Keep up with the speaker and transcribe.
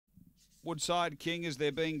Woodside King as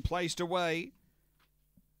they're being placed away.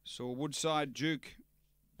 Saw Woodside Duke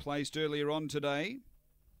placed earlier on today.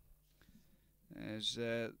 As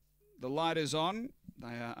the light is on,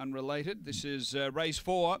 they are unrelated. This is race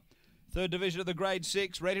 4, third division of the grade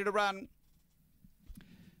 6, ready to run.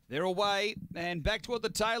 They're away and back toward the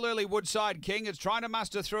tail early. Woodside King is trying to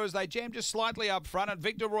muster through as they jam just slightly up front. And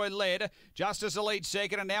Victor Roy led. Justice Elite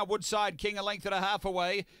second. And now Woodside King a length and a half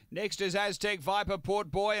away. Next is Aztec Viper,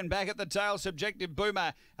 Port Boy. And back at the tail, Subjective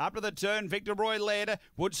Boomer. Up to the turn, Victor Roy led.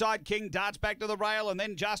 Woodside King darts back to the rail. And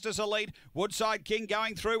then Justice Elite. Woodside King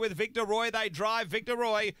going through with Victor Roy. They drive. Victor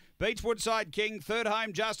Roy beats Woodside King. Third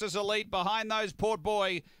home, Justice Elite. Behind those, Port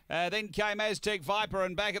Boy. Then came Aztec Viper.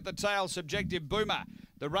 And back at the tail, Subjective Boomer.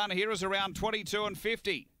 The run here is around 22 and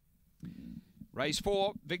 50. Race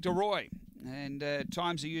 4, Victor Roy. And at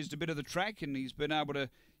times he used a bit of the track and he's been able to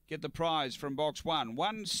get the prize from box 1.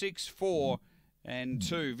 1, 6, 4 and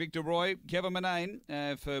 2. Victor Roy, Kevin Manane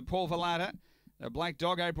for Paul Vallata. Black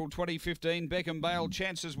Dog, April 2015. Beckham Bale,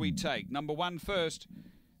 Chances We Take. Number 1 first.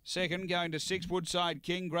 Second, going to 6, Woodside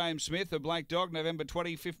King, Graham Smith. A Black Dog, November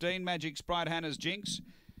 2015. Magic Sprite, Hannah's Jinx.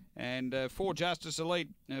 And 4 Justice Elite,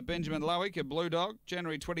 Benjamin Lowick, a Blue Dog,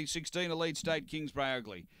 January 2016, Elite State, Kingsbury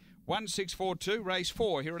Ugly. 1642, race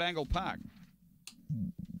 4 here at Angle Park.